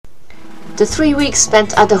The 3 weeks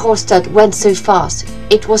spent at the horse stud went so fast.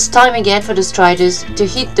 It was time again for the Striders to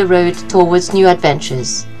hit the road towards new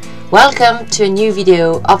adventures. Welcome to a new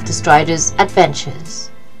video of the Striders' adventures.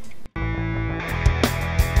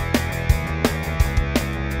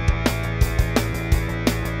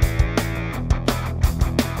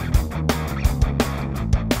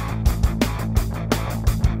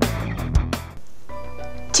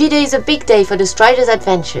 Today is a big day for the Striders'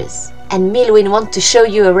 adventures, and Milwin wants to show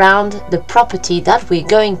you around the property that we're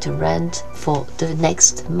going to rent for the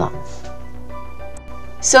next month.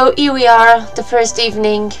 So here we are, the first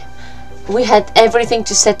evening. We had everything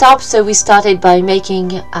to set up, so we started by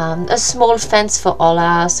making a small fence for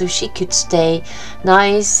Ola so she could stay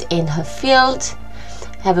nice in her field,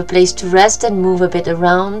 have a place to rest and move a bit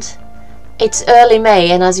around. It's early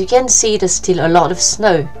May, and as you can see, there's still a lot of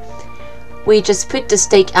snow. We just put the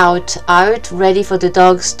stake out, ready for the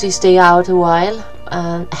dogs to stay out a while,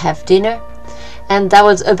 have dinner, and that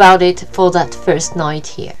was about it for that first night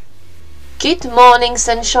here. Good morning,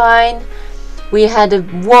 sunshine! We had a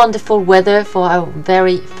wonderful weather for our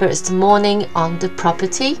very first morning on the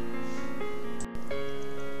property.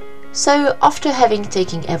 So after having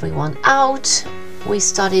taken everyone out, we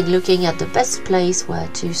started looking at the best place where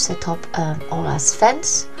to set up Ola's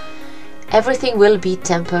fence. Everything will be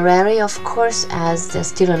temporary, of course, as there's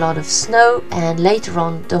still a lot of snow, and later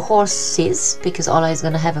on the horses, because Ola is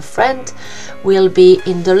going to have a friend, will be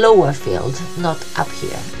in the lower field, not up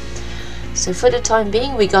here. So for the time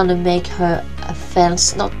being, we're going to make her a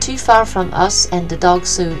fence not too far from us and the dog,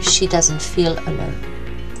 so she doesn't feel alone.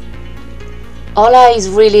 Ola is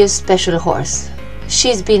really a special horse.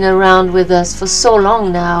 She's been around with us for so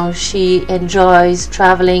long now. She enjoys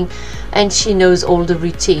traveling and she knows all the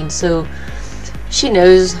routine, so she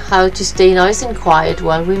knows how to stay nice and quiet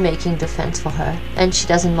while we're making the fence for her, and she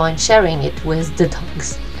doesn't mind sharing it with the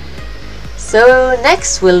dogs. So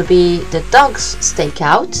next will be the dogs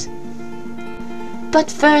stakeout.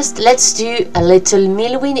 But first let's do a little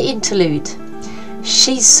Milwin interlude.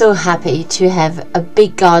 She's so happy to have a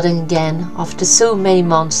big garden again after so many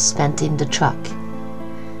months spent in the truck.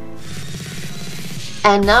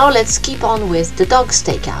 And now let's keep on with the dog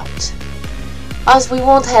stakeout. As we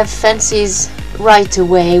won't have fences right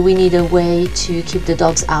away, we need a way to keep the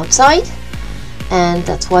dogs outside, and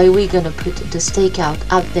that's why we're gonna put the stakeout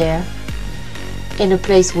up there in a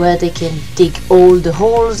place where they can dig all the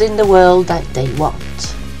holes in the world that they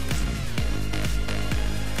want.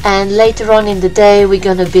 And later on in the day we're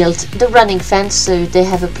gonna build the running fence so they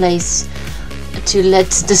have a place to let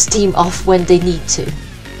the steam off when they need to.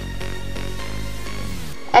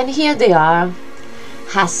 And here they are,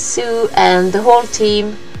 Hasu and the whole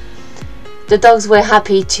team. The dogs were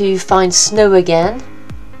happy to find snow again,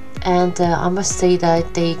 and I must say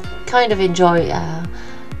that they kind of enjoy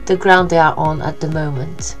the ground they are on at the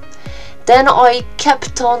moment. Then I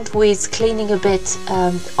kept on with cleaning a bit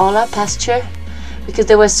Ola pasture, because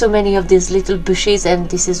there were so many of these little bushes and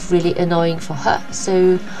this is really annoying for her.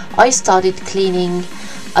 So I started cleaning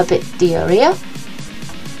a bit the area.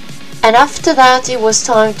 And after that it was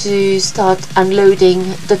time to start unloading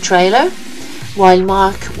the trailer, while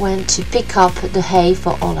Mark went to pick up the hay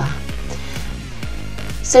for Ola.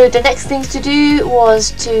 So the next thing to do was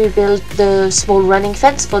to build the small running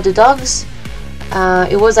fence for the dogs.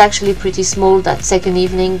 It was actually pretty small that second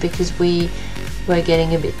evening because we were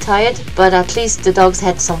getting a bit tired, but at least the dogs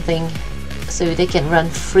had something so they can run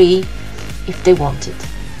free if they wanted.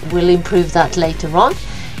 We'll improve that later on.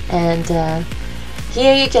 And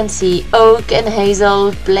here you can see Oak and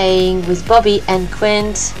Hazel playing with Bobby and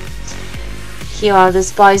Quint. Here are the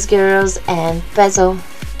Spice Girls and Pezzo,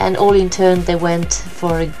 and all in turn they went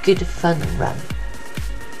for a good fun run.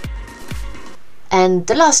 And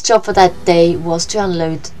the last job for that day was to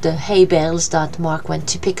unload the hay bales that Mark went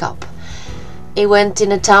to pick up. He went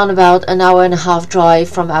in a town about an hour and a half drive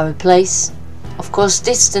from our place. Of course,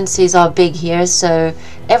 distances are big here, so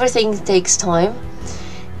everything takes time.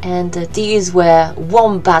 And these were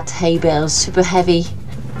Wombat hay bales, super heavy.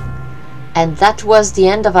 And that was the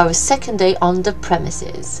end of our second day on the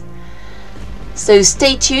premises. So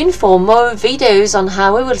stay tuned for more videos on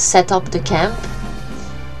how we will set up the camp.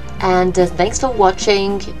 And thanks for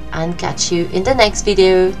watching, and catch you in the next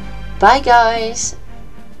video. Bye guys!